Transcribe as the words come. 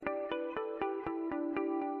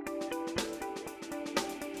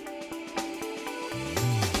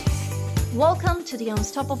Welcome to the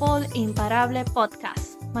Unstoppable Imparable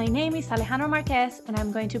podcast. My name is Alejandro Marquez, and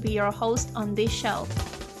I'm going to be your host on this show.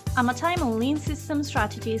 I'm a time and lean system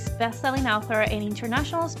strategist, best-selling author, and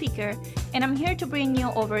international speaker, and I'm here to bring you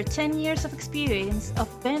over 10 years of experience of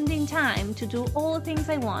bending time to do all the things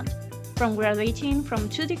I want, from graduating from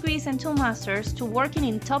 2 degrees and 2 masters to working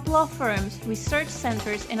in top law firms, research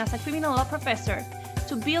centers, and as a criminal law professor,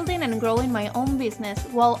 to building and growing my own business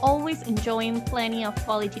while always enjoying plenty of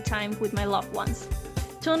quality time with my loved ones.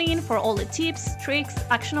 Tune in for all the tips, tricks,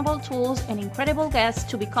 actionable tools, and incredible guests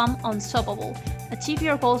to become unstoppable, achieve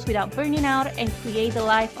your goals without burning out, and create the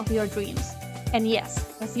life of your dreams. And yes,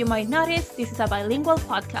 as you might notice, this is a bilingual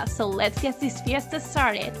podcast, so let's get this fiesta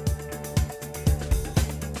started.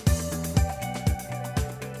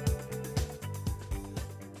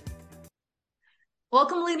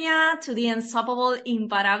 Welcome, Lynya, to the Unstoppable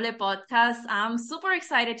Imparable podcast. I'm super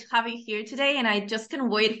excited to have you here today, and I just can't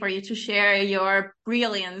wait for you to share your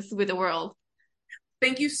brilliance with the world.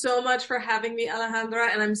 Thank you so much for having me, Alejandra,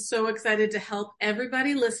 and I'm so excited to help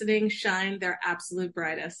everybody listening shine their absolute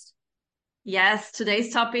brightest. Yes,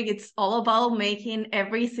 today's topic, it's all about making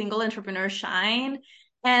every single entrepreneur shine.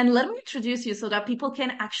 And let me introduce you so that people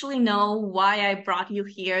can actually know why I brought you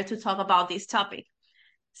here to talk about this topic.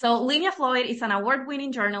 So Lynya Floyd is an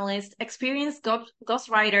award-winning journalist, experienced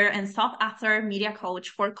ghostwriter, and sought-after media coach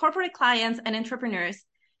for corporate clients and entrepreneurs.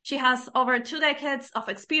 She has over 2 decades of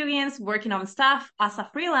experience working on staff as a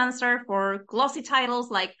freelancer for glossy titles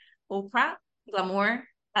like Oprah, Glamour,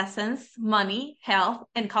 Essence, Money, Health,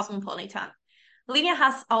 and Cosmopolitan. Lynya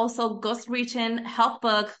has also ghostwritten health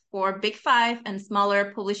books for Big Five and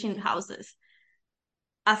smaller publishing houses.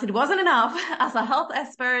 As it wasn't enough, as a health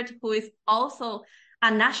expert who is also a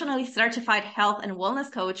nationally certified health and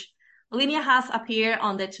wellness coach, Lynya has appeared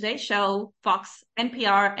on the Today Show, Fox,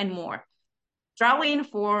 NPR, and more. Drawing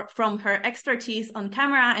from her expertise on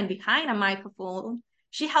camera and behind a microphone,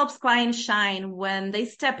 she helps clients shine when they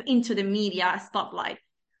step into the media spotlight.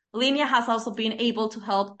 Lynya has also been able to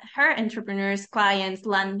help her entrepreneurs' clients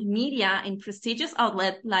land media in prestigious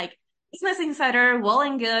outlets like Business Insider, Well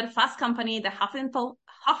and Good, Fast Company, the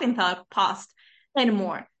Huffington Post, and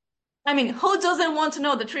more. I mean, who doesn't want to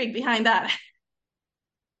know the trick behind that?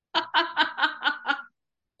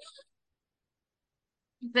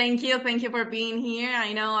 Thank you for being here.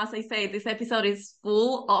 I know, as I say, this episode is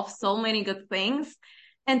full of so many good things.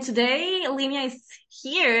 And today, Lynya is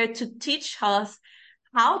here to teach us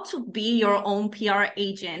how to be your own PR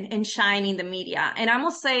agent and shine in the media. And I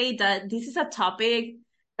must say that this is a topic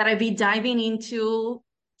that I've been diving into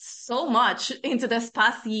so much into this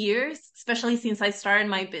past years, especially since I started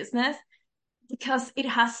my business, because it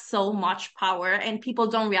has so much power and people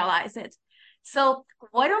don't realize it. So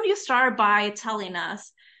why don't you start by telling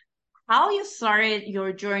us how you started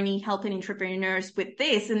your journey helping entrepreneurs with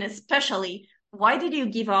this, and especially why did you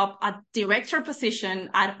give up a director position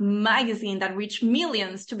at a magazine that reached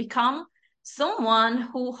millions to become someone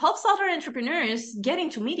who helps other entrepreneurs get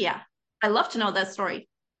into media? I'd love to know that story.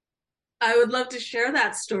 I would love to share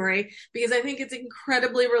that story because I think it's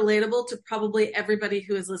incredibly relatable to probably everybody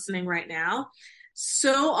who is listening right now.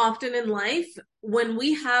 So often in life, when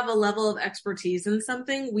we have a level of expertise in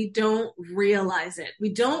something, we don't realize it.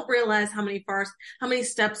 We don't realize how many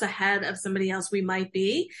steps ahead of somebody else we might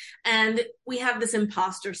be. And we have this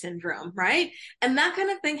imposter syndrome, right? And that kind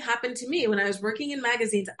of thing happened to me when I was working in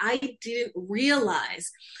magazines. I didn't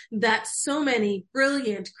realize that so many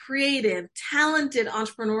brilliant, creative, talented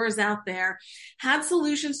entrepreneurs out there had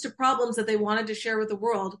solutions to problems that they wanted to share with the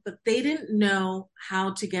world, but they didn't know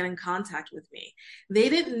how to get in contact with me. They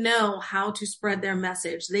didn't know how to spread their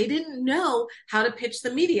message. They didn't know how to pitch the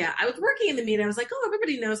media. I was working in the media. I was like, oh,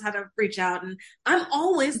 everybody knows how to reach out. And I'm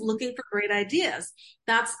always looking for great ideas.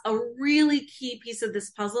 That's a really key piece of this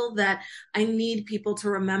puzzle that I need people to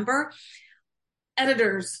remember.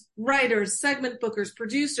 Editors, writers, segment bookers,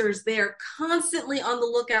 producers, they are constantly on the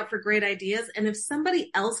lookout for great ideas. And if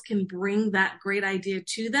somebody else can bring that great idea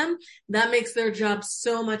to them, that makes their job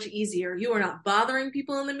so much easier. You are not bothering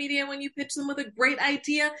people in the media when you pitch them with a great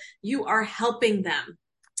idea. You are helping them.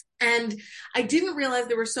 And I didn't realize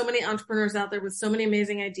there were so many entrepreneurs out there with so many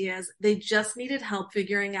amazing ideas. They just needed help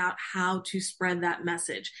figuring out how to spread that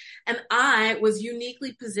message. And I was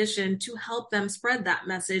uniquely positioned to help them spread that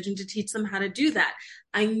message and to teach them how to do that.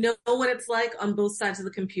 I know what it's like on both sides of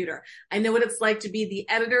the computer. I know what it's like to be the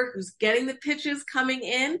editor who's getting the pitches coming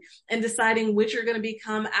in and deciding which are going to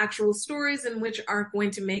become actual stories and which aren't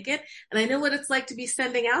going to make it. And I know what it's like to be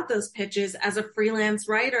sending out those pitches as a freelance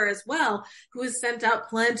writer as well, who has sent out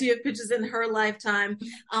plenty of pitches in her lifetime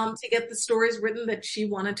to get the stories written that she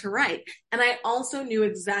wanted to write. And I also knew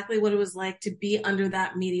exactly what it was like to be under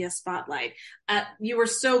that media spotlight. You were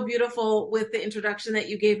so beautiful with the introduction that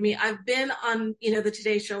you gave me. I've been on, the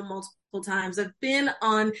Today Show multiple times. I've been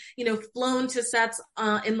on, flown to sets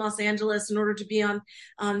in Los Angeles in order to be on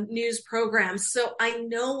news programs. So I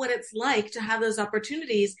know what it's like to have those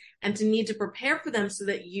opportunities and to need to prepare for them so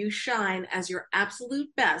that you shine as your absolute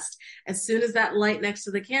best as soon as that light next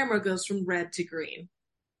to the camera goes from red to green.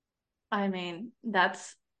 I mean,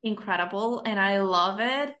 that's incredible and I love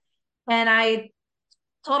it. And I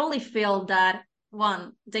totally feel that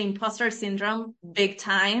one, the imposter syndrome, big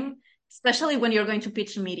time, especially when you're going to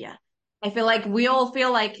pitch media. I feel like we all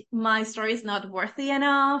feel like my story is not worthy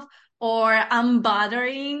enough, or I'm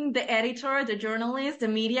bothering the editor, the journalist, the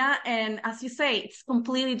media. And as you say, it's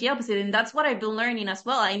completely the opposite. And that's what I've been learning as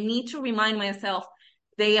well. I need to remind myself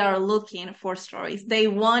they are looking for stories. They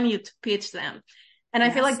want you to pitch them. And I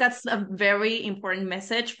feel like Yes. that's a very important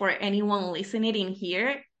message for anyone listening in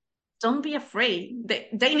here. Don't be afraid.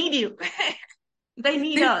 They need you. They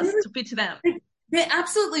need They us really to pitch them. They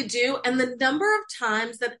absolutely do. And the number of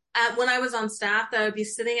times that when I was on staff, that I would be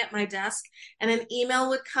sitting at my desk and an email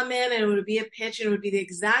would come in and it would be a pitch and it would be the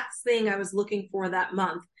exact thing I was looking for that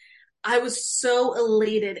month. I was so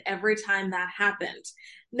elated every time that happened.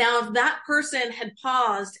 Now, if that person had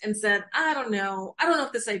paused and said, I don't know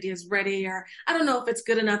if this idea is ready, or I don't know if it's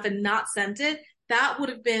good enough, and not sent it, that would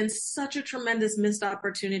have been such a tremendous missed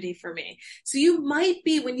opportunity for me. So you might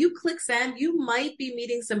be, when you click send, you might be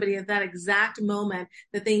meeting somebody at that exact moment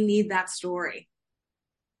that they need that story.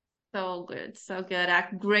 So good, so good. A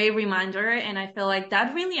great reminder. And I feel like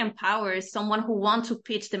that really empowers someone who wants to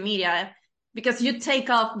pitch the media, because you take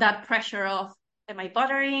off that pressure of, am I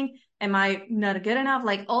bothering? Am I not good enough?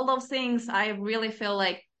 Like all those things. I really feel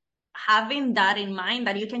like having that in mind,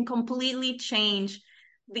 that you can completely change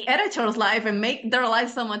the editor's life and make their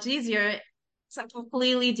life so much easier. It's a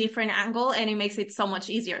completely different angle and it makes it so much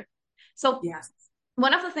easier. So Yes.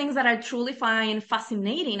 one of the things that I truly find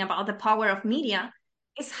fascinating about the power of media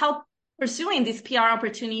is how pursuing these PR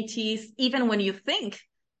opportunities, even when you think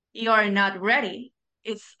you're not ready,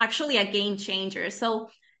 it's actually a game changer. So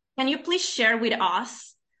can you please share with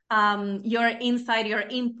us your insight, your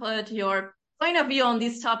input, your point of view on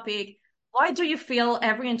this topic? Why do you feel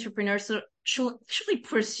every entrepreneur should actually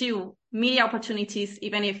pursue media opportunities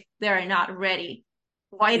even if they're not ready?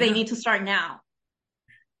 Why they Yeah. need to start now?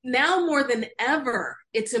 Now more than ever,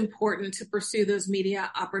 it's important to pursue those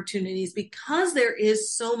media opportunities because there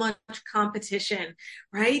is so much competition,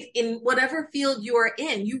 right? In whatever field you are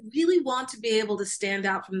in, you really want to be able to stand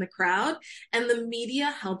out from the crowd, and the media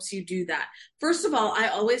helps you do that. First of all, I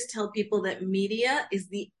always tell people that media is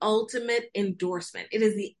the ultimate endorsement. It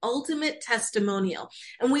is the ultimate testimonial.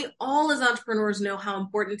 And we all as entrepreneurs know how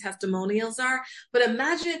important testimonials are, but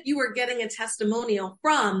imagine if you were getting a testimonial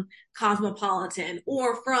from Cosmopolitan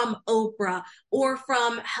or from Oprah or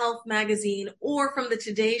from Health Magazine or from the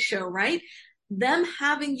Today Show, right? Them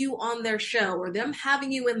having you on their show or them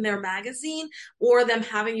having you in their magazine or them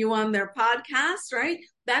having you on their podcast, right?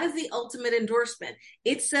 That is the ultimate endorsement.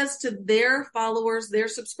 It says to their followers, their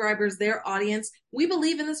subscribers, their audience, we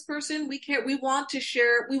believe in this person. We care. We want to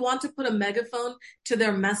share. We want to put a megaphone to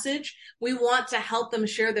their message. We want to help them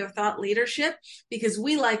share their thought leadership because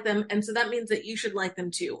we like them. And so that means that you should like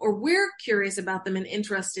them too. Or we're curious about them and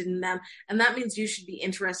interested in them. And that means you should be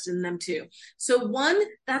interested in them too. So one,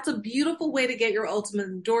 that's a beautiful way to get your ultimate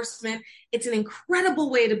endorsement. It's an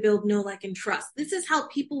incredible way to build know, like, and trust. This is how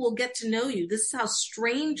people will get to know you. This is how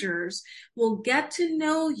strangers will get to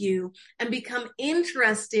know you and become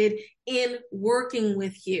interested in working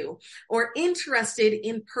with you or interested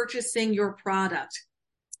in purchasing your product.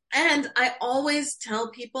 And I always tell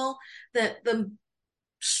people that the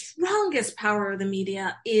strongest power of the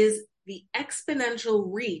media is the exponential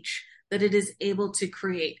reach that it is able to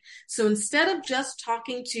create. So instead of just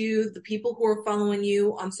talking to the people who are following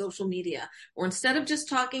you on social media, or instead of just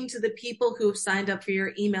talking to the people who have signed up for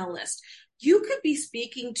your email list, you could be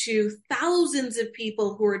speaking to thousands of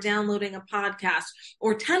people who are downloading a podcast,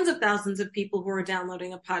 or tens of thousands of people who are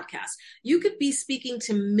downloading a podcast. You could be speaking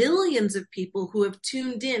to millions of people who have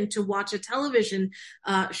tuned in to watch a television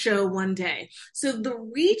show one day. So the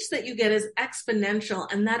reach that you get is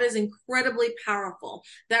exponential, and that is incredibly powerful.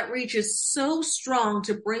 That reach is so strong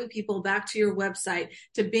to bring people back to your website,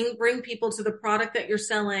 to bring people to the product that you're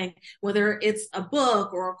selling, whether it's a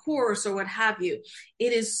book or a course or what have you.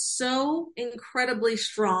 It is so incredibly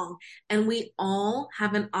strong, and we all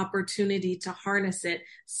have an opportunity to harness it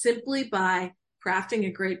simply by crafting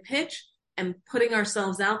a great pitch and putting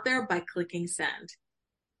ourselves out there by clicking send.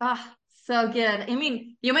 Ah, so good. I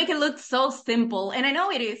mean, you make it look so simple, and I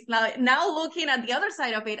know it is. Now looking at the other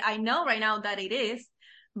side of it, I know right now that it is.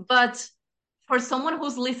 But for someone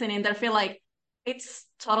who's listening, that feel like it's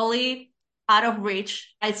totally out of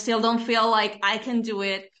reach, I still don't feel like I can do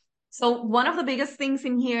it. So one of the biggest things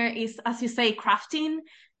in here is, as you say, crafting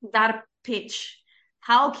that pitch.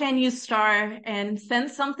 How can you start and send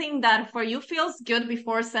something that for you feels good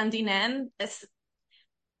before sending in?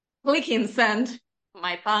 Clicking send,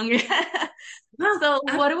 my tongue. So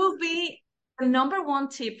what will be the number one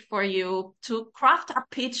tip for you to craft a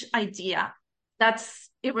pitch idea that's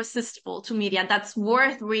irresistible to media, that's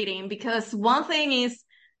worth reading? Because one thing is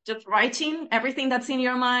just writing everything that's in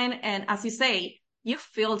your mind. And as you say, you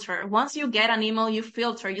filter. Once you get an email, you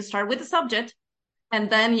filter. You start with the subject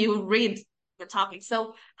and then you read the topic.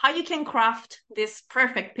 So how you can craft this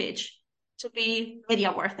perfect pitch to be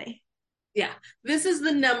media worthy? Yeah, this is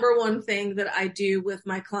the number one thing that I do with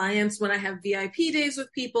my clients when I have VIP days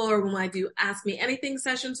with people, or when I do Ask Me Anything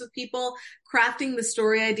sessions with people. Crafting the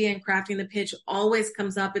story idea and crafting the pitch always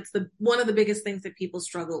comes up. It's one of the biggest things that people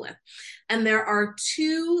struggle with. And there are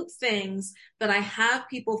two things that I have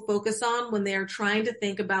people focus on when they are trying to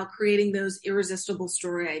think about creating those irresistible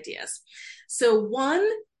story ideas. So one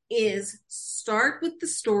is, start with the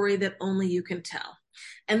story that only you can tell.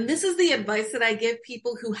 And this is the advice that I give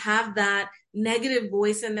people who have that negative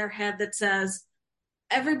voice in their head that says,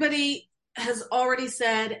 everybody has already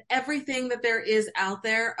said everything that there is out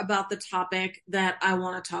there about the topic that I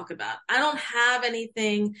want to talk about. I don't have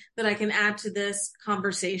anything that I can add to this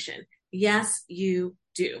conversation. Yes, you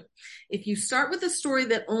do. If you start with a story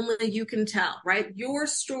that only you can tell, right? Your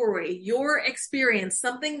story, your experience,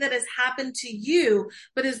 something that has happened to you,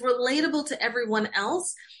 but is relatable to everyone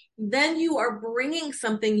else, then you are bringing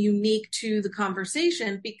something unique to the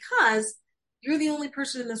conversation, because you're the only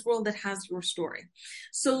person in this world that has your story.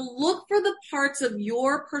 So look for the parts of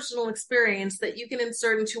your personal experience that you can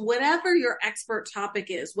insert into whatever your expert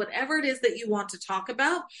topic is, whatever it is that you want to talk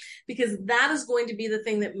about, because that is going to be the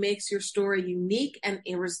thing that makes your story unique and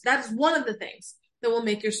that is one of the things that will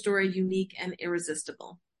make your story unique and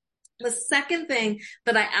irresistible. The second thing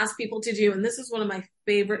that I ask people to do, and this is one of my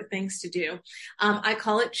favorite things to do, I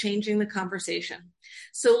call it changing the conversation.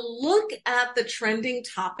 So look at the trending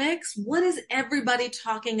topics. What is everybody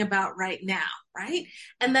talking about right now, right?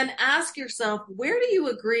 And then ask yourself, where do you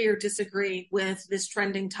agree or disagree with this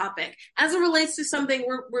trending topic? As it relates to something,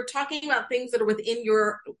 we're talking about things that are within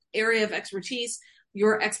your area of expertise,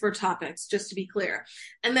 your expert topics, just to be clear.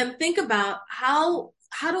 And then think about how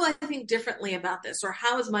do I think differently about this? Or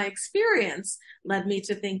how has my experience led me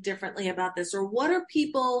to think differently about this? Or what are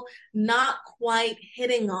people not quite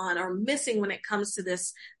hitting on or missing when it comes to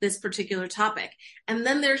this particular topic? And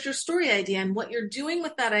then there's your story idea. And what you're doing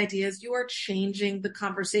with that idea is you are changing the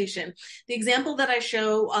conversation. The example that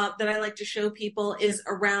I like to show people is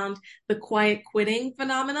around the quiet quitting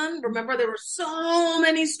phenomenon. Remember, there were so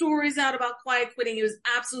many stories out about quiet quitting. It was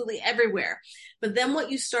absolutely everywhere. But then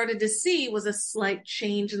what you started to see was a slight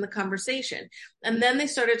change in the conversation. And then they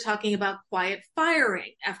started talking about quiet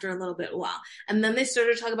firing after a little bit while. And then they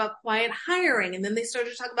started talking about quiet hiring. And then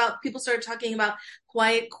people started talking about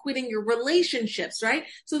quiet quitting your relationships, right?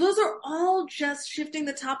 So those are all just shifting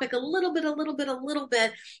the topic a little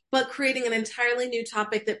bit, but creating an entirely new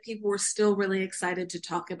topic that people were still really excited to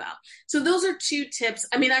talk about. So those are two tips.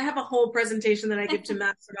 I mean, I have a whole presentation that I give to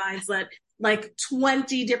masterminds that like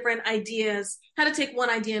 20 different ideas, how to take one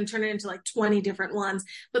idea and turn it into like 20 different ones.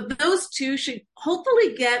 But those two should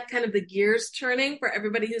hopefully get kind of the gears turning for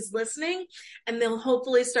everybody who's listening. And they'll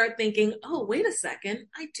hopefully start thinking, oh, wait a second,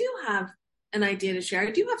 I do have an idea to share. I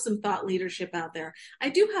do have some thought leadership out there. I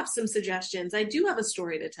do have some suggestions. I do have a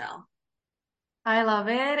story to tell. I love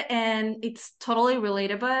it. And it's totally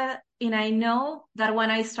relatable. And I know that when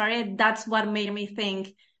I started, that's what made me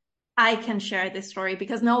think I can share this story,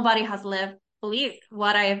 because nobody has believed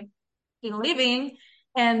what I've been living.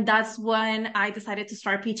 And that's when I decided to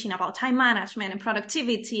start pitching about time management and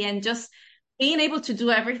productivity and just being able to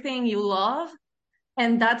do everything you love.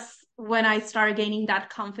 And that's when I started gaining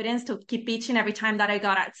that confidence to keep pitching every time that I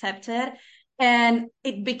got accepted. And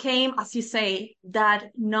it became, as you say,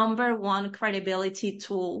 that number one credibility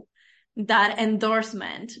tool, that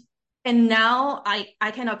endorsement. And now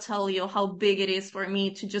I cannot tell you how big it is for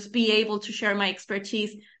me to just be able to share my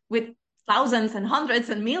expertise with thousands and hundreds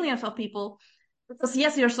and millions of people. Because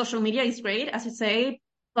yes, your social media is great, as you say,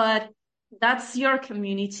 but that's your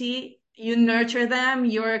community. You nurture them,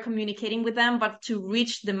 you're communicating with them, but to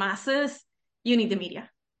reach the masses, you need the media.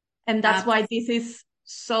 And that's why this is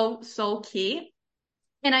so, so key.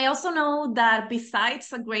 And I also know that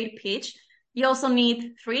besides a great pitch, you also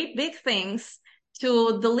need three big things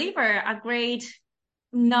to deliver a great,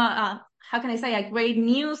 how can I say, a great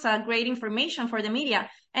news, a great information for the media.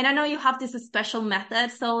 And I know you have this special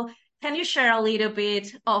method. So can you share a little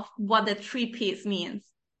bit of what the three P's means?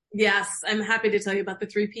 Yes, I'm happy to tell you about the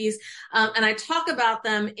three Ps. And I talk about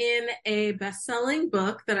them in a best-selling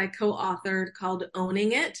book that I co-authored called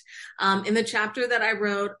Owning It. In the chapter that I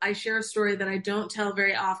wrote, I share a story that I don't tell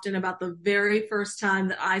very often about the very first time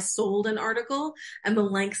that I sold an article and the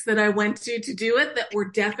lengths that I went to do it that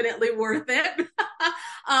were definitely worth it.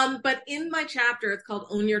 But in my chapter, it's called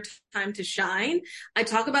Own Your Time to Shine. I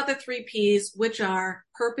talk about the three Ps, which are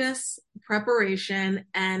purpose, preparation,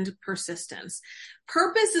 and persistence.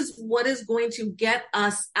 Purpose is what is going to get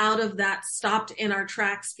us out of that stopped in our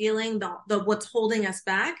tracks feeling, the what's holding us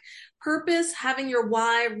back. Purpose, having your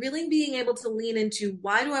why, really being able to lean into,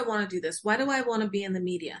 why do I want to do this? Why do I want to be in the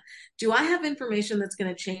media? Do I have information that's going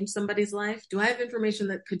to change somebody's life? Do I have information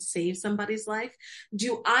that could save somebody's life?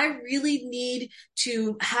 Do I really need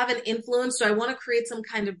to have an influence? Do I want to create some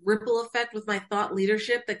kind of ripple effect with my thought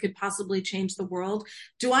leadership that could possibly change the world?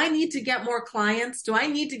 Do I need to get more clients? Do I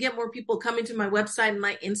need to get more people coming to my website and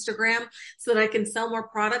my Instagram so that I can sell more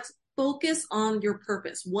products? Focus on your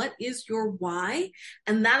purpose. What is your why?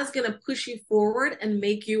 And that is going to push you forward and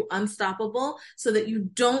make you unstoppable so that you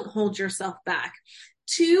don't hold yourself back.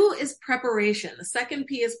 Two is preparation. The second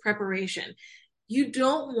P is preparation. You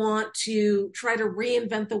don't want to try to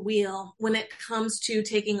reinvent the wheel when it comes to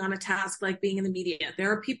taking on a task like being in the media.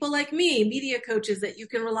 There are people like me, media coaches that you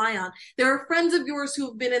can rely on. There are friends of yours who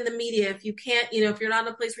have been in the media. If you can't, if you're not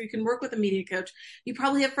in a place where you can work with a media coach, you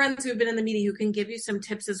probably have friends who have been in the media who can give you some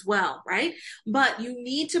tips as well, right? But you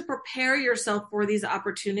need to prepare yourself for these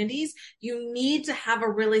opportunities. You need to have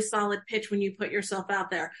a really solid pitch when you put yourself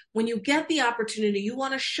out there. When you get the opportunity, you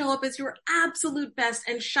want to show up as your absolute best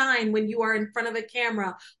and shine when you are in front of a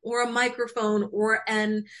camera or a microphone or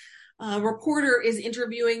an reporter is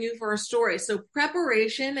interviewing you for a story. So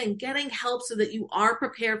preparation and getting help so that you are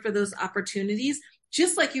prepared for those opportunities,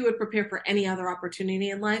 just like you would prepare for any other opportunity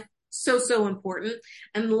in life. So, so important.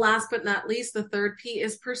 And last but not least, the third P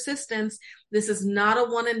is persistence. This is not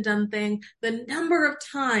a one and done thing. The number of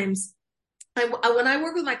times when I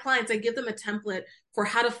work with my clients, I give them a template for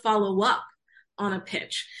how to follow up on a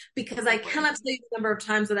pitch, because I cannot tell you the number of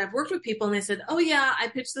times that I've worked with people and they said, oh yeah, I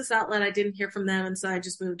pitched this outlet, I didn't hear from them, and so I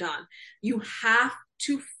just moved on. You have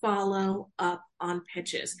to follow up on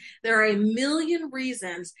pitches. There are a million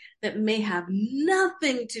reasons that may have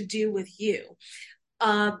nothing to do with you.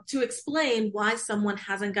 To explain why someone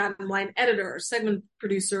hasn't gotten, why an editor or segment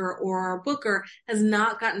producer or booker has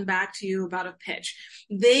not gotten back to you about a pitch.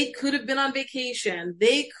 They could have been on vacation.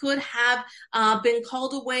 They could have been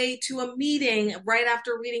called away to a meeting right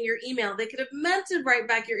after reading your email. They could have meant to write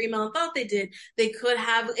back your email and thought they did. It could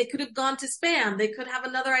have gone to spam. They could have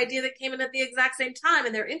another idea that came in at the exact same time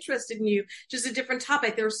and they're interested in you, just a different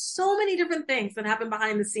topic. There are so many different things that happen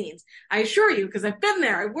behind the scenes. I assure you, because I've been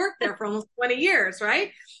there. I worked there for almost 20 years,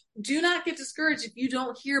 right? Do not get discouraged if you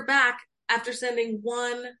don't hear back after sending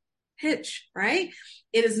one pitch, right?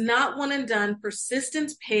 It is not one and done.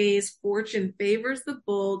 Persistence pays, fortune favors the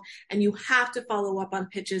bold, and you have to follow up on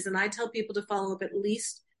pitches. And I tell people to follow up at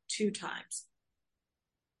least 2 times.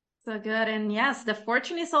 So good. And yes, the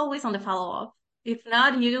fortune is always on the follow-up. If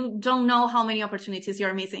not, you don't know how many opportunities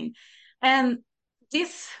you're missing. And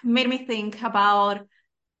this made me think about,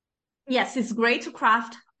 yes, it's great to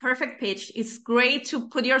craft perfect pitch. It's great to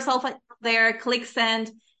put yourself there, click send,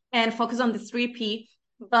 and focus on the 3P.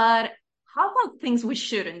 But how about things we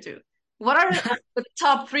shouldn't do? What are the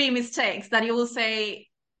top 3 mistakes that you will say,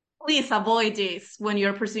 please avoid this when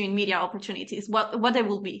you're pursuing media opportunities? What they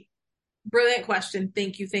will be? Brilliant question.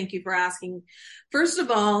 Thank you. Thank you for asking. First of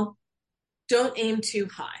all, don't aim too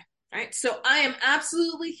high. Right. So I am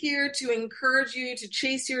absolutely here to encourage you to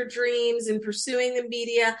chase your dreams in pursuing the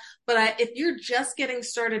media, But if you're just getting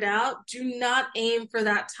started out, do not aim for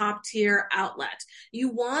that top tier outlet. You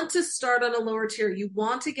want to start on a lower tier. You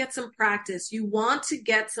want to get some practice. You want to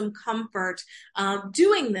get some comfort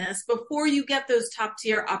doing this before you get those top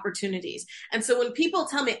tier opportunities. And so when people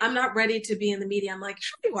tell me I'm not ready to be in the media, I'm like,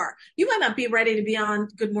 sure you are. You might not be ready to be on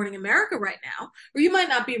Good Morning America right now, or you might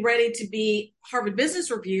not be ready to be Harvard Business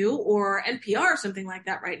Review or NPR or something like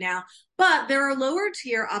that right now. But there are lower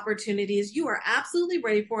tier opportunities you are absolutely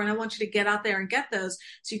ready for. And I want you to get out there and get those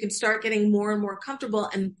so you can start getting more and more comfortable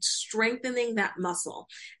and strengthening that muscle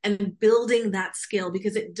and building that skill,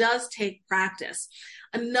 because it does take practice.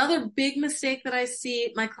 Another big mistake that I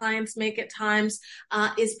see my clients make at times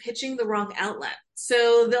is pitching the wrong outlet.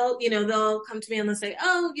 So they'll come to me and they'll say,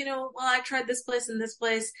 oh, well, I tried this place and this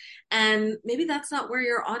place, and maybe that's not where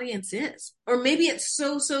your audience is, or maybe it's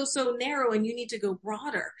so narrow and you need to go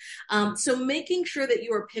broader. So making sure that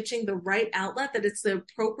you are pitching the right outlet, that it's the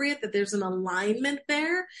appropriate, that there's an alignment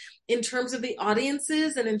there in terms of the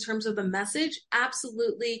audiences and in terms of the message,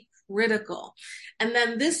 absolutely critical. And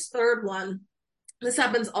then this third one, this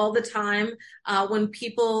happens all the time when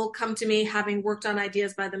people come to me having worked on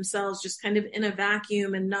ideas by themselves, just kind of in a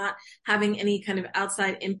vacuum and not having any kind of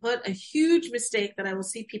outside input. A huge mistake that I will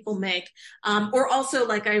see people make, or also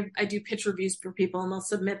like I do pitch reviews for people and they'll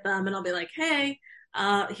submit them and I'll be like, hey,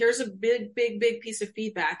 here's a big piece of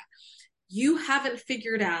feedback. You haven't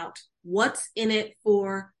figured out what's in it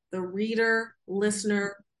for the reader,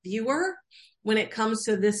 listener, viewer when it comes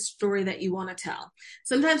to this story that you want to tell.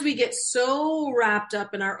 Sometimes we get so wrapped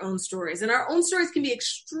up in our own stories, and our own stories can be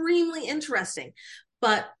extremely interesting,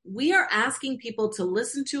 but we are asking people to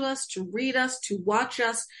listen to us, to read us, to watch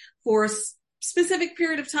us for a specific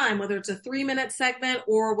period of time, whether it's a 3-minute segment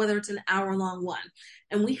or whether it's an hour-long one.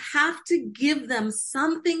 And we have to give them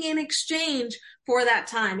something in exchange for that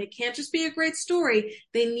time. It can't just be a great story.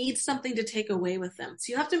 They need something to take away with them.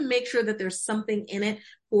 So you have to make sure that there's something in it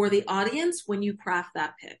for the audience when you craft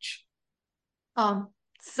that pitch. Oh,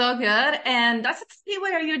 so good. And that's exactly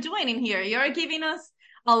what you're doing in here. You're giving us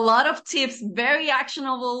a lot of tips, very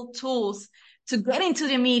actionable tools to get into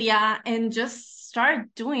the media and just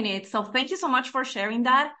start doing it. So thank you so much for sharing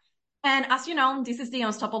that. And as you know, this is the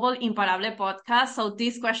Unstoppable Imparable podcast. So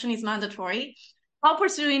this question is mandatory. How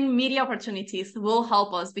pursuing media opportunities will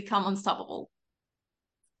help us become unstoppable?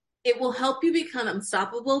 It will help you become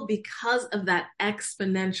unstoppable because of that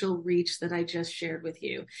exponential reach that I just shared with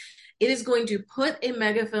you. It is going to put a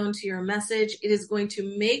megaphone to your message. It is going to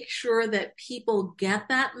make sure that people get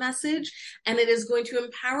that message, and it is going to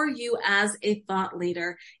empower you as a thought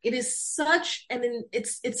leader. It is such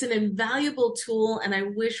it's an invaluable tool, and I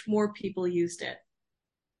wish more people used it.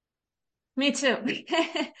 Me too.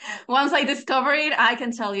 Once I discover it, I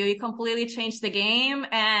can tell you, it completely changed the game,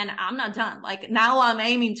 and I'm not done. Like now I'm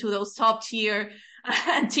aiming to those top tier,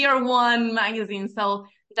 tier 1 magazines. So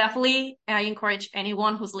definitely I encourage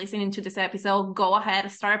anyone who's listening to this episode, go ahead,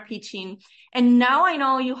 start pitching. And now I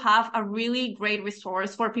know you have a really great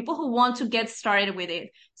resource for people who want to get started with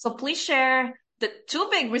it. So please share the 2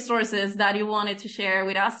 big resources that you wanted to share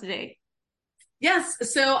with us today. Yes.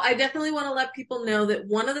 So I definitely want to let people know that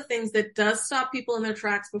one of the things that does stop people in their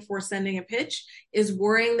tracks before sending a pitch is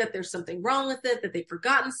worrying that there's something wrong with it, that they've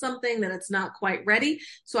forgotten something, that it's not quite ready.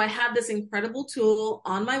 So I have this incredible tool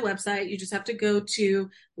on my website. You just have to go to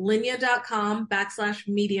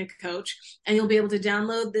Lynya.com/media coach, and you'll be able to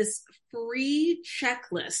download this free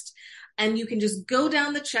checklist. And you can just go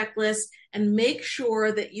down the checklist and make sure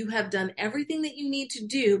that you have done everything that you need to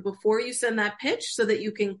do before you send that pitch so that you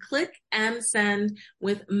can click and send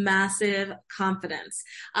with massive confidence.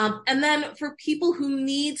 And then for people who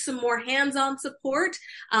need some more hands-on support,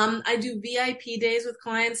 I do VIP days with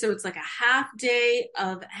clients. So it's like a half day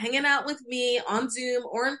of hanging out with me on Zoom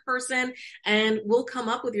or in person, and we'll come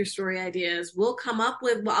up with your story ideas.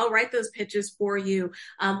 I'll write those pitches for you.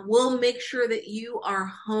 We'll make sure that you are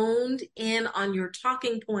honed in on your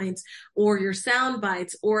talking points or your sound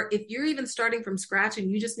bites, or if you're even starting from scratch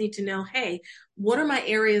and you just need to know, hey, what are my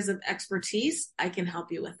areas of expertise? I can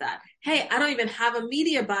help you with that. Hey, I don't even have a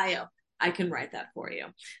media bio. I can write that for you.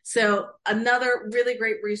 So another really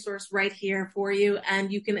great resource right here for you.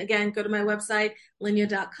 And you can, again, go to my website,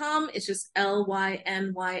 Lynya.com. It's just Lynya.com,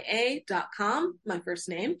 my first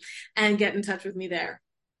name, and get in touch with me there.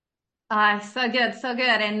 So good, so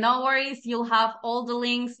good. And no worries, you'll have all the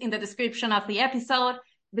links in the description of the episode,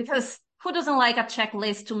 because who doesn't like a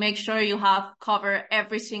checklist to make sure you have covered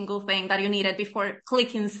every single thing that you needed before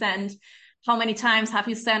clicking send? How many times have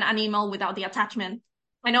you sent an email without the attachment?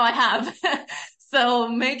 I know I have. So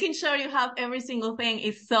making sure you have every single thing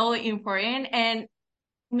is so important. And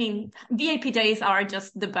I mean, VIP days are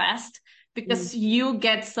just the best because you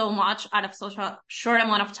get so much out of such a short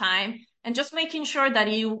amount of time and just making sure that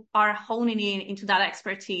you are honing in into that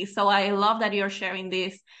expertise. So I love that you're sharing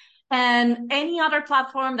this. And any other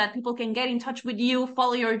platform that people can get in touch with you,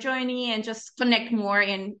 follow your journey, and just connect more.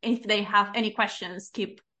 And if they have any questions,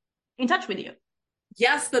 keep in touch with you.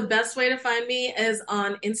 Yes, the best way to find me is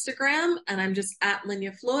on Instagram, and I'm just at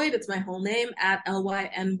Lynya Floyd. It's my whole name, at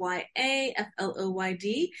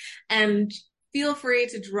LYNYAFLOYD. And feel free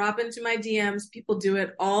to drop into my DMs. People do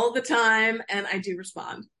it all the time, and I do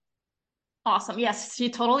respond. Awesome. Yes, she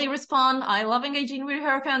totally respond. I love engaging with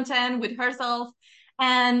her content, with herself.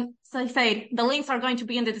 And so I said, the links are going to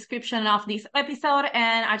be in the description of this episode.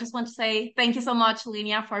 And I just want to say thank you so much,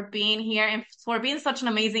 Lynya, for being here and for being such an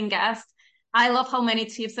amazing guest. I love how many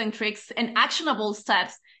tips and tricks and actionable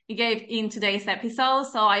steps you gave in today's episode.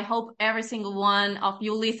 So I hope every single one of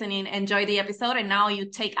you listening enjoyed the episode and now you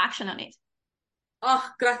take action on it. Oh,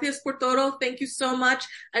 gracias por todo. Thank you so much.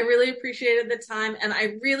 I really appreciated the time. And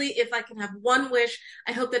I really, if I can have one wish,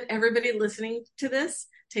 I hope that everybody listening to this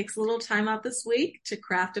takes a little time out this week to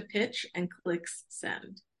craft a pitch and clicks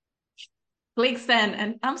send. Click send.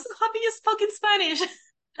 And I'm so happy you spoke in Spanish.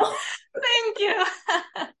 Thank you.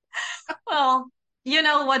 Well, you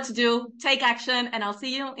know what to do. Take action, and I'll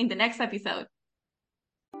see you in the next episode.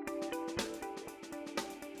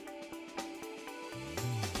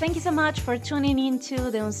 Thank you so much for tuning into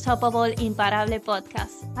the Unstoppable Imparable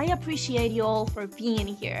podcast. I appreciate you all for being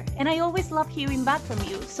here, and I always love hearing back from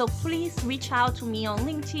you. So please reach out to me on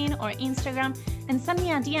LinkedIn or Instagram and send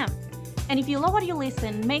me a DM. And if you love what you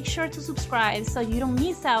listen, make sure to subscribe so you don't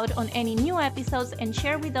miss out on any new episodes and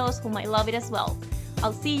share with those who might love it as well.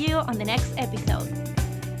 I'll see you on the next episode.